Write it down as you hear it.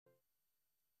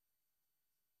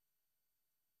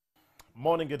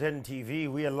Morning at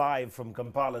NTV. We are live from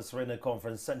Kampala's Serena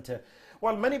Conference Center.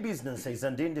 While many businesses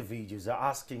and individuals are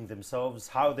asking themselves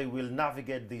how they will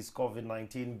navigate this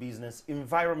COVID-19 business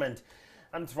environment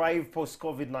and thrive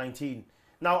post-COVID-19.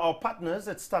 Now, our partners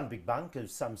at Stanbic Bank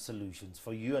have some solutions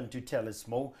for you, and to tell us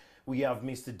more, we have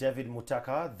Mr. David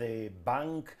Mutaka,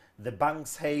 the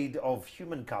bank's head of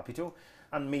human capital,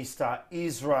 and Mr.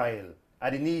 Israel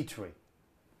Adinitri,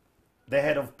 the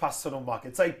head of personal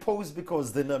markets. I pause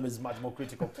because the name is much more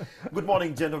critical. Good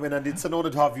morning, gentlemen, and it's an honor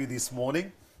to have you this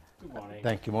morning. Good morning.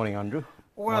 Thank you. Morning, Andrew.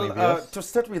 Well, to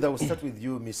start with, I will start with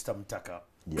you, Mr. Mutaka.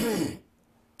 Yes.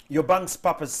 Your bank's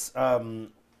purpose,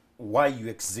 why you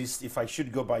exist, if I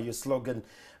should go by your slogan,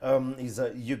 is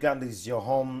Uganda is your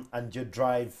home, and you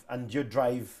drive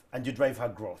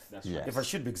her growth. That's Yes. right. If I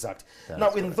should be exact. That's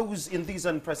Now, correct. in these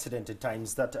unprecedented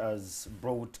times that has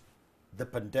brought the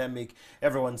pandemic,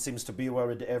 everyone seems to be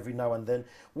worried every now and then.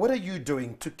 What are you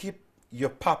doing to keep your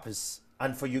purpose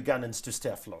and for Ugandans to stay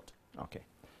afloat? Okay.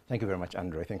 Thank you very much,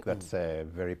 Andrew. I think that's a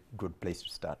very good place to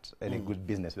start. Any good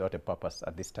business without a purpose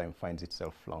at this time finds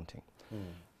itself flaunting.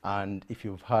 And if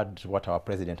you've heard what our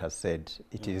president has said,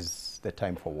 it is the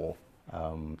time for war.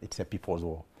 It's a people's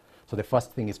war. So the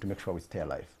first thing is to make sure we stay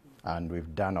alive. And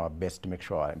we've done our best to make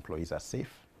sure our employees are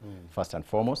safe. First and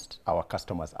foremost, our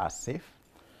customers are safe.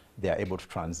 They are able to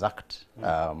transact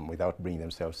without bringing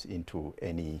themselves into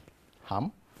any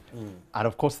harm. And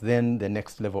of course, then the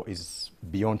next level is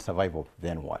beyond survival.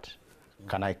 Then what?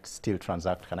 Can I still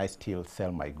transact? Can I still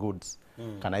sell my goods?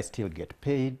 Can I still get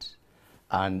paid?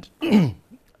 And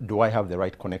do I have the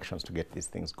right connections to get these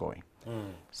things going?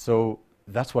 So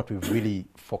that's what we've really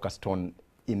focused on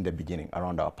in the beginning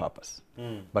around our purpose.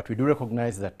 But we do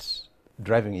recognize that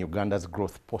driving Uganda's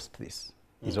growth post this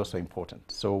is also important.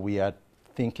 So we are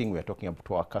talking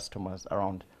to our customers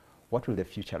around what will the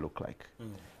future look like.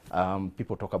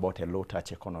 People talk about a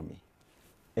low-touch economy,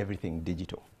 everything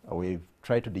digital. We've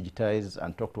tried to digitize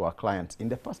and talk to our clients in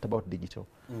the past about digital,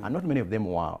 and not many of them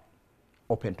were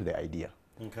open to the idea.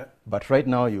 Okay. But right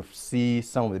now you see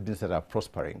some of the businesses that are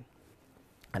prospering,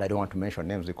 and I don't want to mention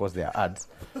names because they are ads.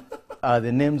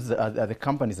 The names are the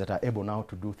companies that are able now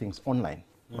to do things online,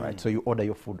 right? So you order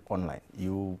your food online.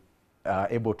 You are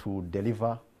able to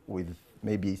deliver with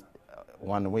maybe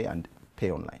one way and pay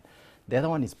online. The other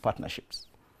one is partnerships.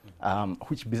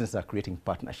 Which businesses are creating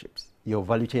partnerships? Your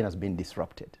value chain has been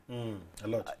disrupted. A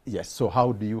lot. Yes, so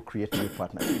how do you create new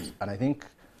partnerships? And I think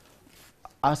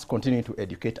us continuing to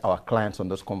educate our clients on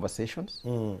those conversations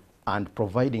and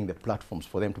providing the platforms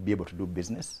for them to be able to do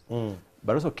business,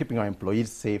 but also keeping our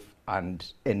employees safe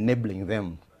and enabling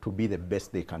them to be the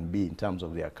best they can be in terms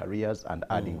of their careers and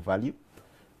adding value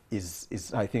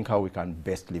is I think how we can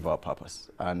best live our purpose.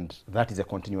 And that is a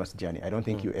continuous journey. I don't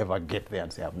think you ever get there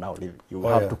and say, I've now lived. You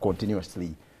have to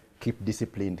continuously keep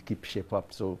disciplined, keep shape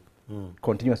up. So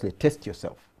continuously test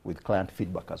yourself with client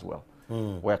feedback as well.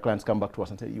 Where clients come back to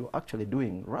us and say, you're actually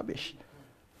doing rubbish.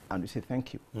 And we say,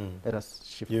 thank you. Let us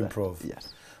shift You that. improve.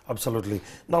 Yes. Absolutely.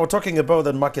 Now, talking about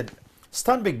the market,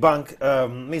 Stanbic Bank,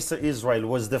 Mr. Israel,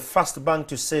 was the first bank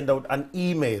to send out an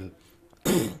email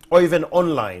or even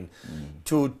online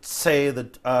to say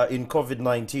that in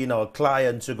COVID-19, our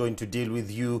clients are going to deal with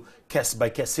you case by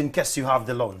case in case you have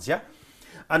the loans, yeah?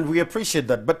 And we appreciate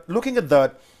that. But looking at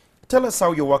that, tell us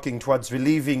how you're working towards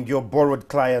relieving your borrowed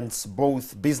clients,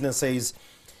 both businesses,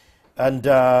 and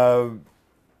how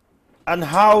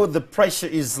the pressure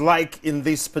is like in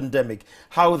this pandemic,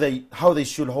 how they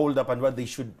should hold up and what they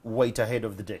should wait ahead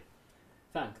of the day.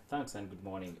 Thanks and good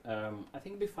morning. I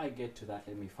think before I get to that,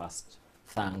 let me first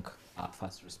thank our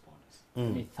first responders.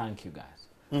 Let me thank you guys.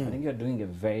 I think you're doing a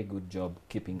very good job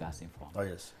keeping us informed. Oh,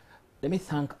 yes. Let me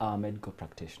thank our medical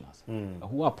practitioners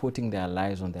who are putting their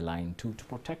lives on the line to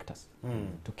protect us,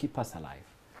 to keep us alive.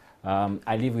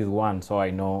 I live with one, so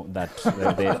I know that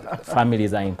the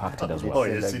families are impacted as well. Oh,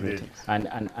 yes, indeed.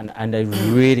 And I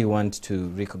really want to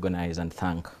recognize and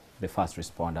thank the first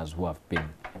responders who have been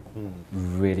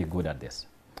really good at this.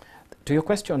 To your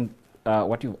question,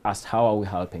 what you asked, how are we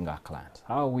helping our clients?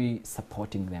 How are we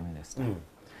supporting them in this time?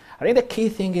 I think the key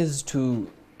thing is to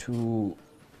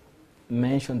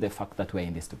mention the fact that we're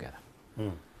in this together.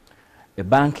 A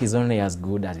bank is only as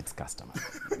good as its customers.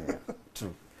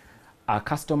 True. Our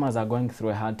customers are going through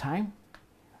a hard time,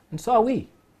 and so are we,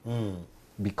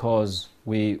 because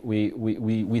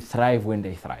we thrive when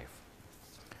they thrive.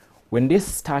 When this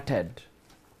started,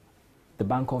 the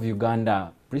Bank of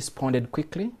Uganda responded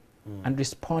quickly and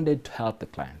responded to help the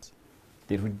clients.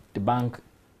 The bank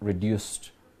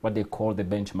reduced what they call the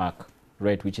benchmark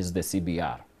rate, which is the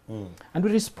CBR. And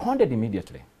we responded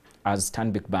immediately. As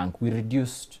Stanbic Bank, we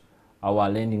reduced our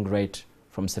lending rate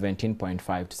from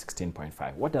 17.5 to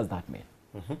 16.5. What does that mean?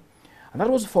 And that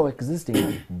was for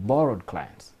existing borrowed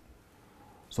clients.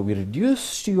 So we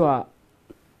reduced your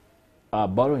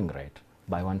borrowing rate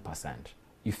by 1%,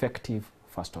 effective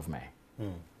 1st of May.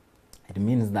 It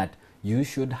means that you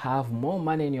should have more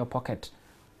money in your pocket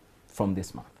from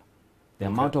this month. The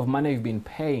amount of money you've been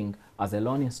paying as a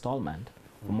loan installment,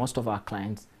 for most of our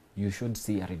clients, you should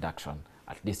see a reduction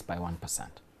at least by 1%,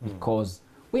 because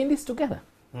we're in this together.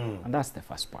 And that's the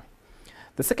first point.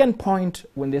 The second point,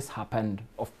 when this happened,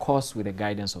 of course, with the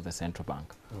guidance of the central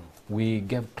bank, we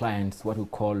gave clients what we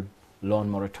call loan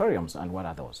moratoriums. And what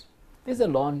are those? This is a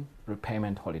loan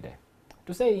repayment holiday.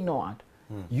 To say, you know what,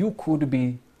 you could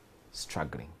be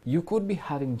struggling. You could be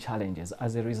having challenges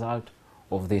as a result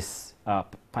of this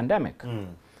pandemic.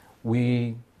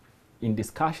 We, in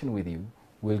discussion with you,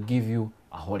 will give you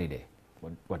a holiday.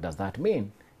 What does that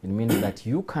mean? It means that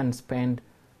you can spend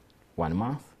 1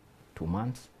 month, 2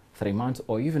 months, 3 months,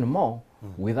 or even more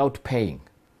without paying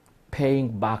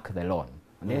back the loan.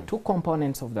 And there are two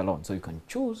components of the loan. So you can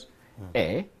choose,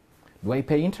 A, do I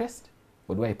pay interest,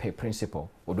 or do I pay principal,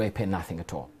 or do I pay nothing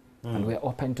at all? And we're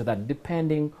open to that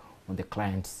depending on the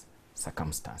client's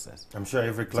circumstances. I'm sure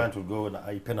every client will go, and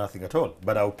I pay nothing at all,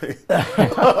 but I'll pay.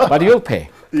 But you'll pay.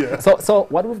 Yeah. So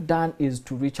what we've done is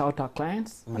to reach out to our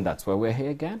clients, and that's why we're here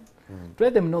again, to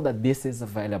let them know that this is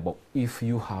available if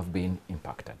you have been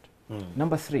impacted.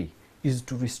 Number 3 is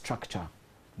to restructure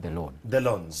the loan. The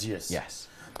loans, yes. Yes.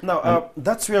 Now,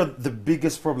 that's where the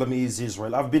biggest problem is,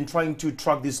 Israel. I've been trying to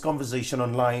track this conversation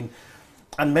online,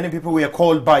 and many people were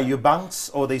called by your banks,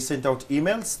 or they sent out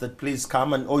emails that please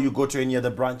come, and or you go to any other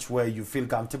branch where you feel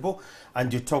comfortable,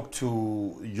 and you talk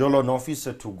to your loan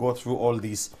officer to go through all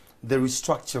this, the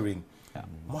restructuring.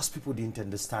 Most people didn't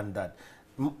understand that.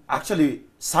 Actually,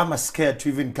 some are scared to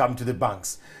even come to the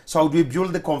banks. So how do we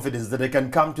build the confidence that they can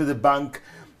come to the bank?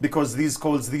 Because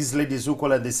these ladies who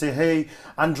call and they say, hey,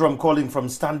 Andrew, I'm calling from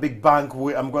Stanbic Bank.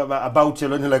 I'm going about your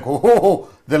loan. You're like, oh,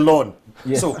 the loan.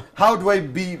 Yes. So how do I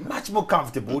be much more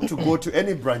comfortable to go to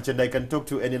any branch and I can talk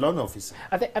to any loan officer?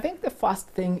 I think the first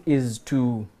thing is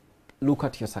to look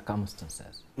at your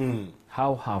circumstances.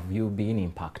 How have you been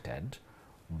impacted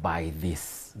by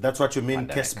this? That's what you mean,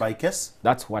 pandemic? Case by case?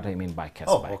 That's what I mean by case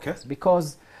by case.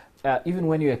 Because even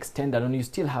when you extend a loan, you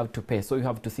still have to pay. So you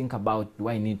have to think about, do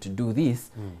I need to do this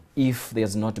if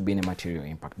there's not been a material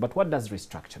impact? But what does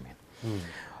restructure mean?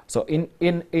 So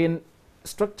in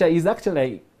structure is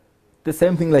actually the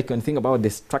same thing like when you think about the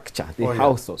structure, the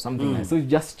house or something like that. So you're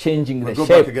just changing the shape.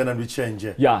 Go back again and we change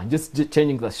it. Yeah, just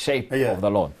changing the shape of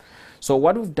the loan. So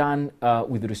what we've done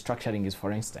with restructuring is,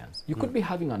 for instance, you could be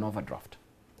having an overdraft.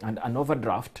 And an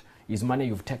overdraft is money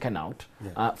you've taken out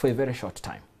for a very short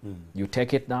time. You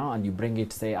take it now and you bring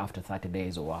it, say, after 30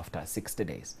 days or after 60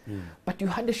 days. But you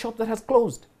had a shop that has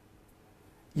closed.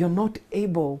 You're not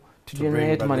able to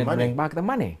generate money to bring back the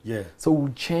money. So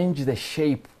we'll change the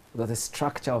shape, the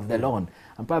structure of the loan,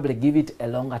 and probably give it a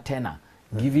longer tenor.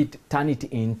 Turn it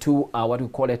into what we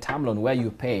call a term loan, where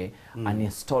you pay a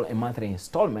monthly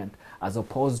installment as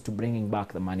opposed to bringing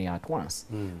back the money at once.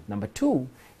 Number 2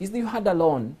 is that you had a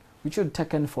loan which you had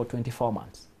taken for 24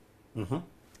 months.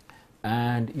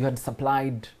 And you had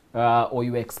supplied or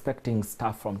you were expecting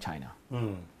stuff from China.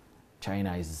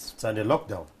 China is... It's under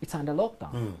lockdown. It's under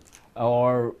lockdown.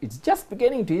 Or it's just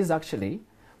beginning to ease, actually.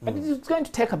 But it's going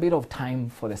to take a bit of time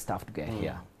for the stuff to get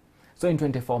here. So in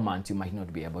 24 months, you might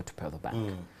not be able to pay the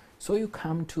bank. So you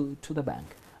come to the bank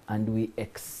and we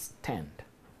extend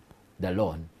the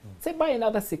loan, say by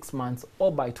another 6 months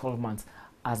or by 12 months,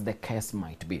 as the case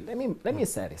might be. Let me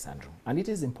say this, Andrew, and it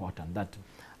is important that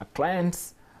our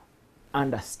clients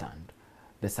understand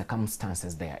the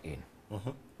circumstances they are in.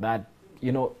 That,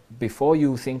 you know, before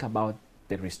you think about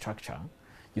the restructure,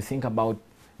 you think about,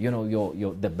 you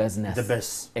know, the business. The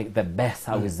best.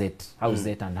 How is it? How is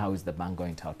it, and how is the bank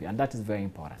going to help you? And that is very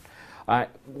important.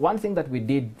 One thing that we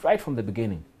did right from the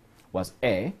beginning was,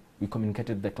 A, we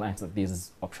communicated to the clients that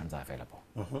these options are available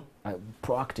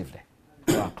proactively.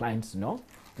 So our clients know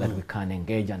that we can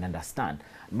engage and understand.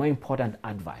 More important,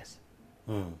 advice.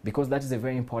 Because that is a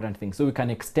very important thing. So we can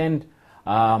extend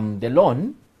the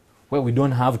loan where we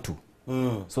don't have to.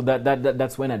 So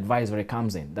that's when advisory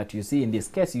comes in. That you see, in this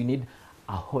case, you need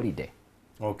a holiday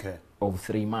of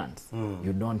 3 months.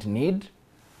 You don't need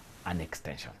an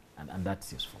extension, and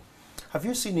that's useful. Have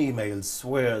you seen emails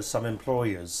where some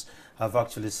employers have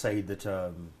actually said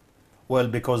that, well,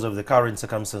 because of the current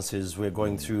circumstances we're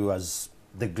going through as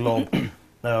the globe,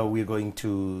 we're going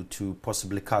to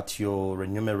possibly cut your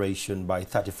remuneration by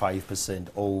 35%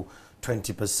 or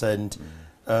 20%.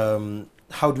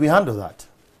 How do we handle that?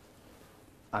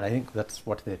 And I think that's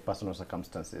what the personal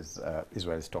circumstances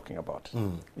Israel is talking about.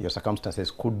 Your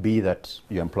circumstances could be that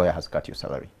your employer has cut your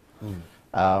salary.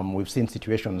 We've seen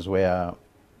situations where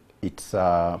it's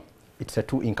a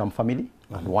two-income family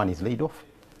and one is laid off.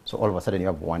 So all of a sudden you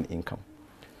have one income.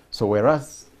 So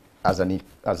whereas as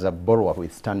a borrower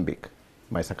with Stanbic,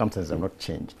 my circumstances have not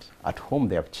changed. At home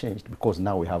they have changed because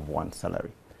now we have one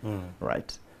salary,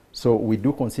 right? So we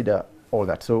do consider all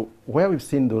that. So where we've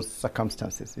seen those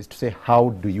circumstances is to say, how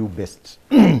do you best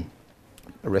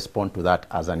respond to that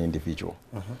as an individual?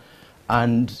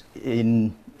 And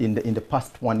in the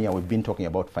past 1 year, we've been talking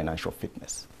about financial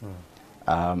fitness.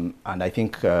 And I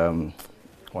think,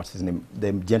 what's his name?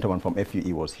 The gentleman from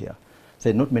FUE was here.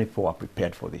 Said not many people are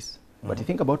prepared for this. But you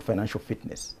think about financial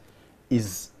fitness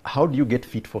is how do you get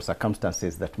fit for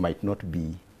circumstances that might not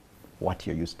be what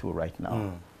you're used to right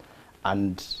now?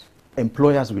 And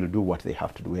employers will do what they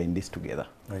have to do. We're in this together,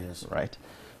 right?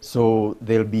 So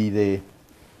there'll be the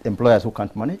employers who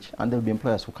can't manage, and there'll be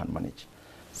employers who can manage.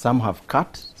 Some have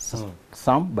cut,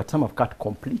 but some have cut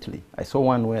completely. I saw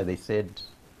one where they said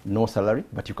no salary,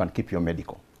 but you can keep your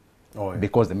medical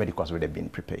because the medical has already been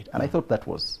prepaid. And I thought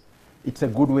it's a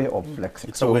good way of flexing.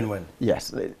 It's a win-win.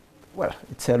 Yes. Well,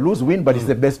 it's a lose-win, but it's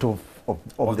the best of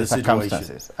the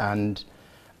circumstances. And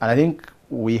I think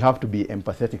we have to be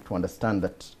empathetic to understand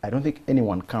that I don't think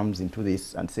anyone comes into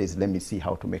this and says, let me see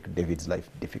how to make David's life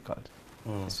difficult.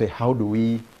 So how do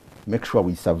we make sure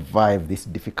we survive this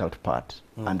difficult part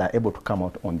and are able to come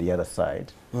out on the other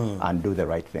side and do the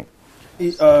right thing?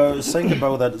 Saying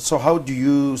about that, so how do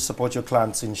you support your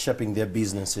clients in shaping their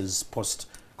businesses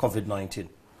post-COVID-19?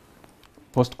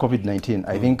 Post-COVID-19,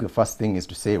 I think the first thing is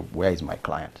to say, where is my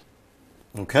client?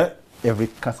 Okay. Every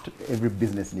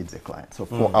business needs a client. So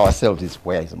for ourselves, is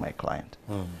where is my client?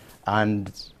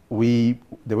 And the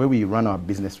way we run our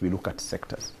business, we look at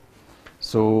sectors.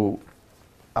 So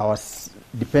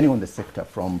depending on the sector,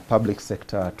 from public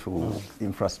sector to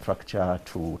infrastructure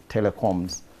to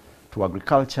telecoms to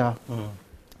agriculture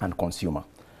and consumer.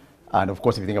 And of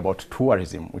course, if you think about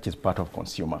tourism, which is part of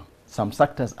consumer, some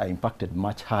sectors are impacted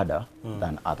much harder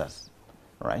than others,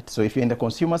 right? So if you're in the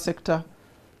consumer sector,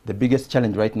 the biggest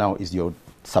challenge right now is your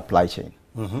supply chain,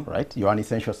 right? You're an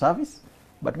essential service,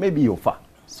 but maybe you're far,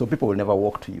 so people will never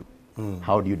walk to you.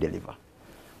 How do you deliver?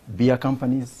 Beer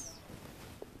companies,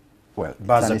 well,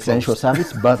 it's an essential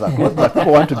service, bars are closed, but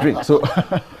people want to drink.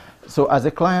 So as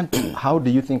a client, how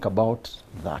do you think about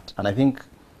that? And I think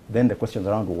then the questions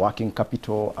around working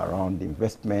capital, around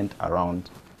investment, around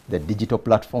the digital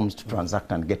platforms to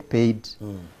transact and get paid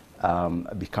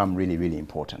become really, really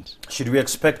important. Should we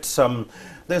expect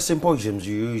there's symposiums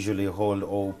you usually hold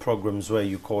or programs where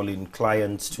you call in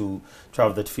clients to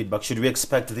have that feedback. Should we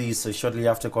expect these shortly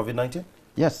after COVID-19?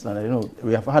 Yes, and I know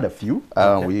we have had a few.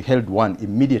 We held one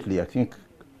immediately. I think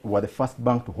we were the first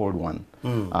bank to hold one.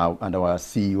 And our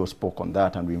CEO spoke on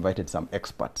that, and we invited some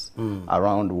experts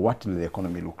around what will the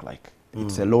economy look like.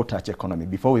 It's a low-touch economy.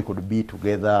 Before we could be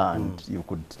together and you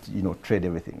could, trade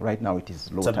everything. Right now it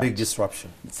is low-touch. It's a big disruption.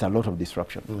 It's a lot of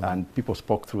disruption. And people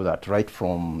spoke through that, right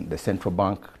from the central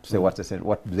bank to say what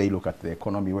do they look at the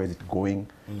economy, where is it going?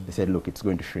 They said, look, it's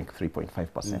going to shrink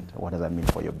 3.5%. What does that mean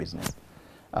for your business?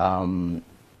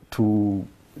 To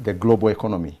the global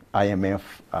economy, IMF,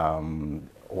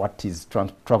 what is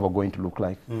travel going to look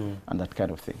like, and that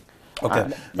kind of thing.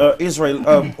 Okay. Israel,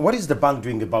 what is the bank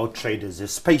doing about traders,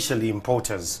 especially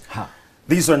importers?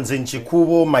 These ones in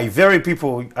Chikubo, my very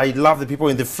people, I love the people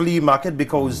in the flea market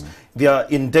because they are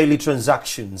in daily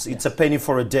transactions. It's a penny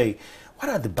for a day. What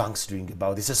are the banks doing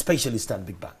about this, especially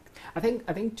Stanbic Bank? I think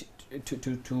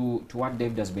to what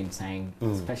David has been saying,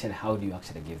 especially how do you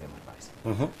actually give them advice?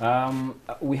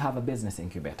 We have a business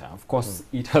incubator. Of course,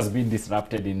 it has been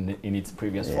disrupted in its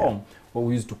previous form, but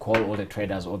we used to call all the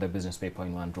traders, all the business people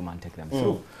in one room and take them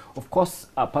through. Of course,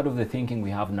 part of the thinking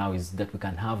we have now is that we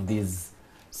can have these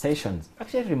sessions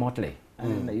actually remotely.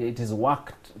 And it has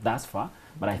worked thus far,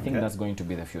 but I think that's going to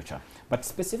be the future. But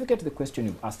specifically to the question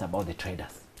you've asked about the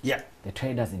traders. Yeah. The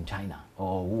traders in China,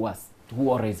 or who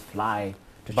always fly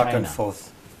to China. Back and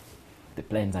forth. The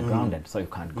planes are grounded, so you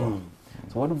can't go.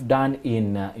 So what we've done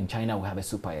in China, we have a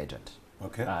super agent.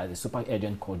 Okay. The super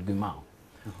agent called Gumao.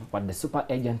 What the super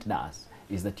agent does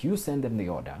is that you send them the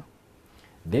order,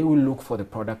 they will look for the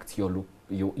products you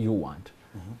want,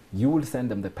 you will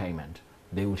send them the payment,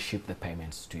 they will ship the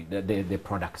payments to you, the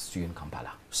products to you in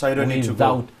Kampala. So you don't need to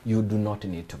go? You do not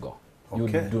need to go. You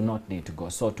do not need to go.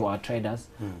 So to our traders,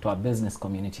 to our business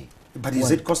community. But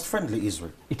is it cost friendly,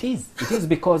 Israel? It is. It is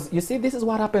because, you see, this is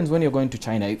what happens when you're going to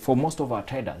China. For most of our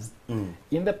traders,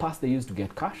 in the past they used to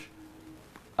get cash,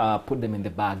 put them in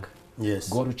the bag, Yes.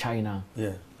 Go to China.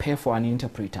 Yeah. Pay for an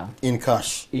interpreter. In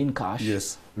cash. In cash.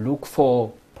 Yes. Look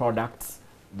for products.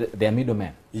 They're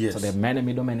middlemen. Yes. So there are many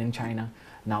middlemen in China.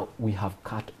 Now we have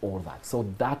cut all that. So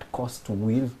that cost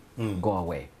will go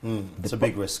away. It's a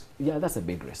big risk. Yeah, that's a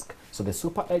big risk. So the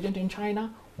super agent in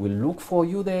China will look for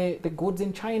you the goods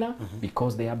in China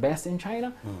because they are best in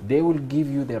China. They will give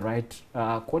you the right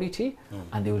quality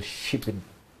and they will ship it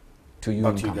to you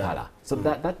in Kampala. So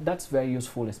that's very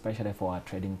useful, especially for our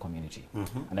trading community.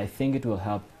 And I think it will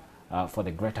help for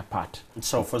the greater part.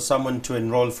 So for someone to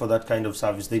enroll for that kind of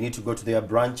service, they need to go to their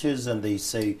branches and they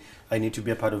say, I need to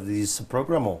be a part of this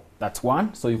program? Or? That's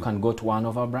one. So you can go to one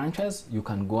of our branches. You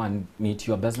can go and meet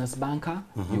your business banker.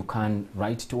 You can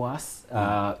write to us.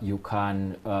 You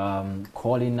can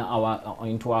call in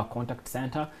into our contact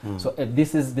center. So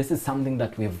this is something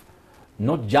that we've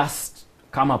not just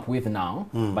come up with now,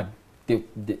 but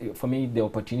for me, the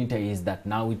opportunity is that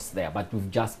now it's there, but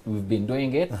we've been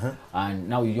doing it, and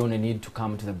now you only need to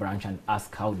come to the branch and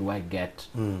ask, how do I get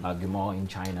Gimo in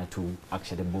China to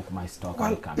actually book my stock?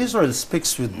 Well, Israel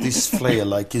speaks with this flair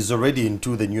like he's already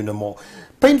into the new normal.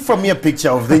 Paint for me a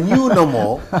picture of the new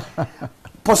normal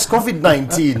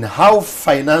post-COVID-19, how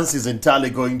finance is entirely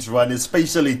going to run,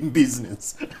 especially in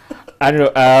business. I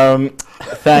don't know.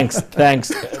 Thanks.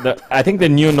 I think the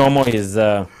new normal is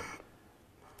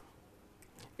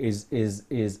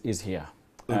here.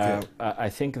 Okay. I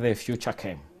think the future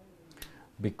came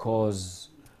because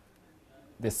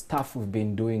the stuff we've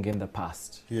been doing in the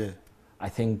past, I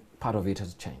think part of it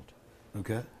has changed.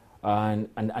 Okay. And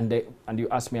you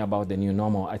asked me about the new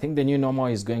normal. I think the new normal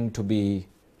is going to be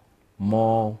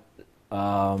more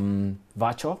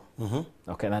virtual.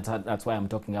 Okay, that's why I'm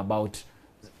talking about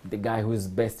the guy who's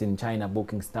based in China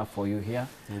booking stuff for you here.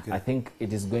 Okay. I think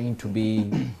it is going to be,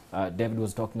 David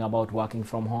was talking about working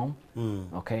from home,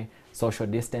 okay, social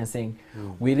distancing.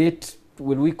 Will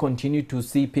we continue to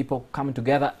see people come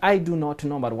together? I do not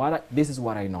know, but this is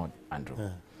what I know, Andrew,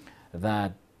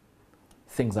 that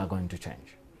things are going to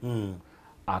change.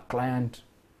 Our client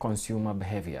consumer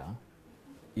behavior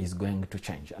is going to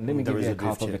change. And let me give you a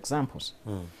couple of examples.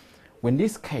 When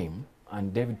this came,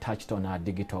 and David touched on our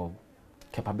digital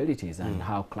capabilities and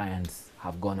how clients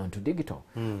have gone on to digital.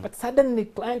 But suddenly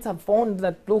clients have found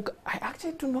that, look, I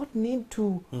actually do not need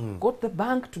to go to the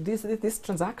bank to this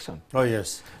transaction. Oh,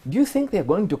 yes. Do you think they're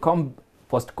going to come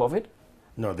post-COVID?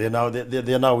 No, they're now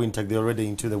intact. They're already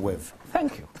into the wave.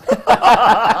 Thank you.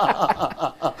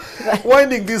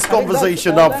 Winding this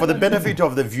conversation up for the benefit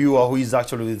of the viewer who is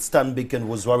actually with Stanbic and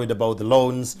was worried about the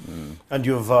loans, and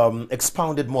you've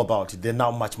expounded more about it. They're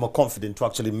now much more confident to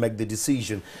actually make the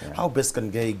decision. How best can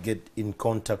they get in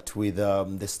contact with the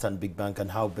Stanbic Bank,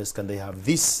 and how best can they have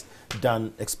this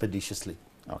done expeditiously?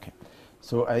 Okay.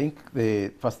 So I think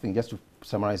the first thing, just to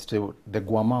summarize, the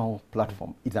Guamao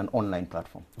platform is an online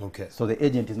platform. Okay. So the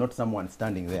agent is not someone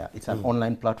standing there. It's an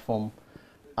online platform,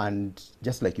 and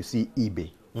just like you see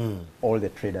eBay, all the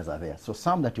traders are there. So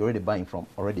some that you're already buying from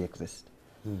already exist,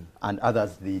 and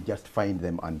others they just find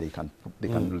them and they can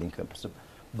link them. So,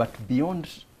 but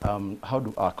beyond, how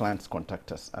do our clients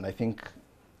contact us? And I think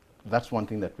that's one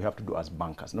thing that we have to do as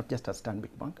bankers, not just as Stanbic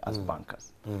Bank, as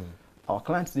bankers. Our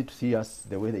clients need to see us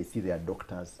the way they see their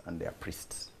doctors and their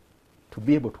priests, to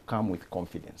be able to come with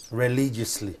confidence.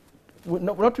 Religiously?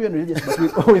 No, not even religious,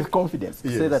 but with confidence. To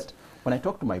say that when I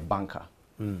talk to my banker,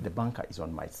 the banker is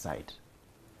on my side.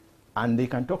 And they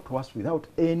can talk to us without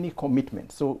any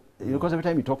commitment. So, because every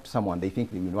time you talk to someone, they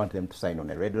think we want them to sign on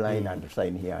a red line and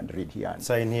sign here and read here. And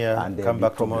sign here, and come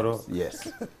back tomorrow.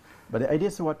 Yes. But the idea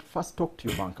is what? First talk to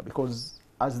your banker, because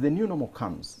as the new normal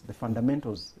comes, the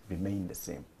fundamentals remain the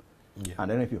same. And I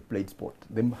don't know if you've played sport.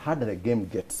 The harder the game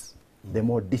gets, the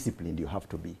more disciplined you have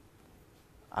to be.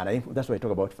 And I think that's why I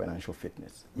talk about financial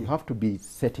fitness. You have to be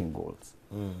setting goals.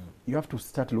 You have to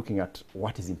start looking at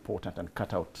what is important and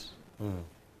cut out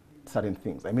certain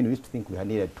things. I mean, we used to think we had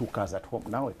needed 2 cars at home.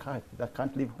 Now a car that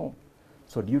can't leave home.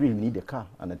 So do you really need a car?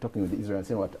 And I'm talking with Israel and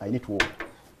saying, what, I need to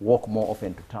walk more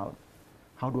often to town.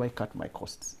 How do I cut my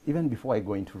costs? Even before I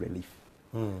go into relief.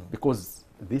 Because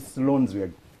these loans we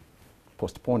are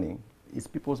postponing is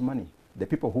people's money. The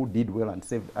people who did well and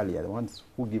saved earlier, the ones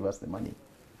who give us the money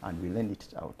and we lend it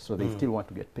out. So they still want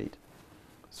to get paid.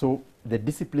 So the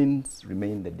disciplines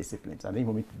remain the disciplines. I think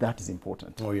for me that is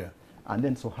important. Oh, yeah. And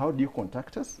then, so how do you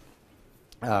contact us?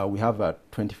 We have a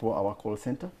 24-hour call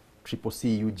center,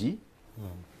 CCUG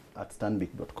at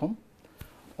stanbic.com,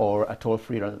 or a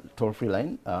toll-free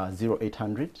line,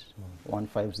 0800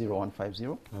 150 150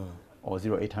 or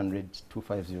 0800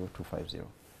 250 250.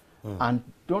 And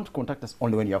don't contact us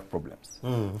only when you have problems.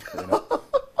 You know?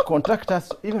 Contact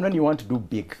us even when you want to do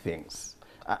big things.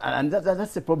 And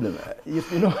that's the problem. You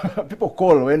know, people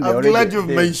call when I'm glad you've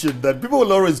mentioned that. People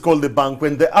will always call the bank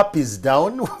when the app is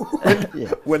down,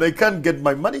 when I can't get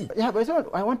my money. Yeah, but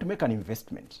I want to make an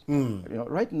investment. You know,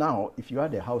 right now, if you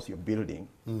had a house you're building,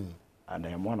 and I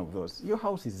am one of those, your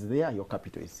house is there, your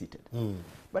capital is seated.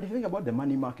 But if you think about the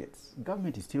money markets,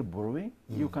 government is still borrowing,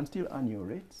 you can still earn your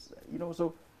rates, you know,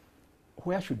 so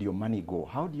where should your money go?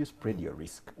 How do you spread your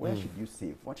risk? Where should you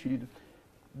save? What should you do?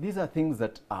 These are things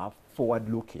that are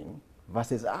forward-looking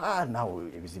versus, now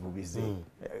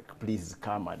please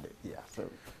come and, so.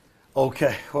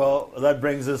 Okay, well, that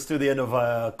brings us to the end of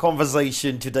our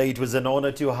conversation today. It was an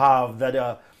honor to have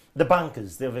that the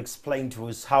bankers, they've explained to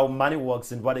us how money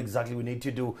works and what exactly we need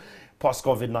to do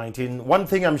post-COVID-19. One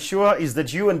thing I'm sure is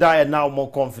that you and I are now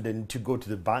more confident to go to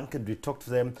the bank and we talk to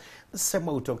them the same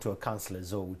way we talk to our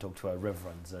counselors or we talk to our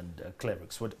reverends and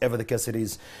clerics, whatever the case it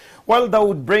is. Well, that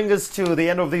would bring us to the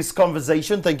end of this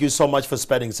conversation. Thank you so much for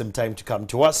spending some time to come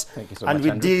to us. Thank you so much, And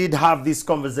we Andrew. did have this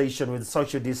conversation with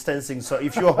social distancing. So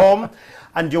if you're home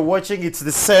and you're watching, it's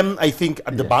the same, I think,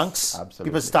 at the banks. Absolutely.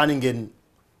 People standing in,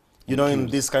 you know, in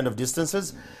these kind of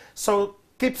distances. So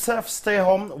keep safe, stay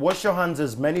home, wash your hands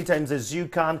as many times as you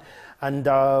can. And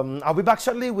I'll be back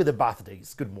shortly with the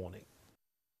birthdays. Good morning.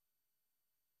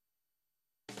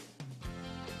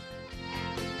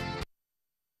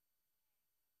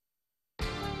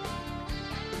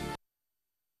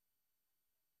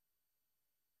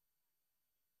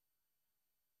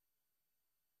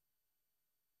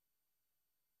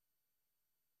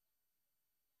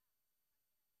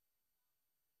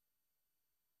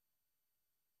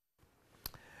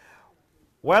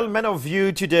 Well, many of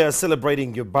you today are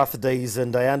celebrating your birthdays,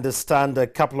 and I understand a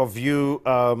couple of you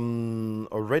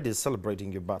already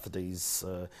celebrating your birthdays.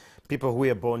 People who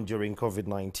were born during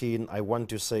COVID-19, I want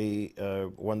to say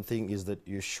one thing is that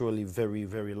you're surely very,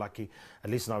 very lucky. At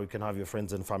least now you can have your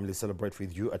friends and family celebrate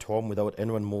with you at home without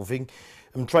anyone moving.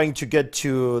 I'm trying to get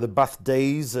to the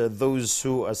birthdays, those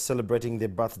who are celebrating their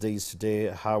birthdays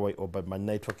today. But my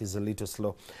network is a little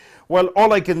slow. Well,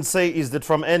 all I can say is that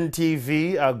from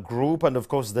NTV Group and, of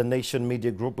course, the Nation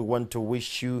Media Group, we want to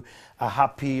wish you a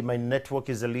happy, my network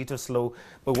is a little slow,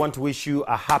 but we want to wish you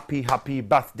a happy, happy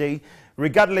birthday.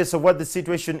 Regardless of what the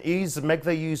situation is, make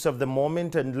the use of the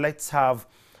moment and let's have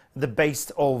the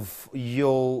best of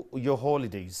your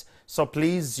holidays. So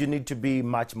please, you need to be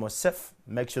much more safe.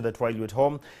 Make sure that while you're at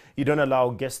home, you don't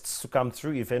allow guests to come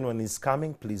through. If anyone is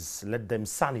coming, please let them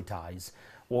sanitize,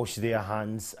 wash their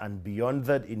hands, and beyond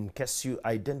that, in case you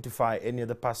identify any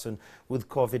other person with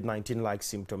COVID-19-like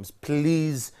symptoms,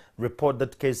 please report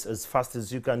that case as fast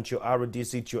as you can to your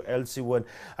RDC, to your LC1.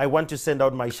 I want to send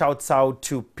out my shouts out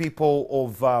to people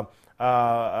of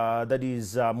that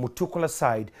is Mutukula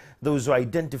side, those who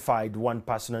identified one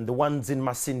person, and the ones in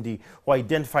Masindi who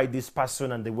identified this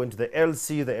person and they went to the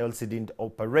LC didn't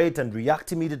operate and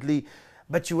react immediately.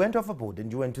 But you went overboard and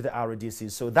you went to the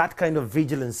RDC. So that kind of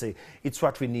vigilancy, it's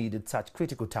what we need at such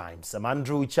critical times. I'm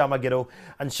Andrew Chamagero.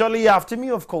 And shortly after me,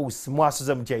 of course,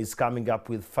 Mwasuzam J is coming up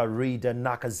with Farida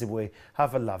Nakazibwe.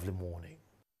 Have a lovely morning.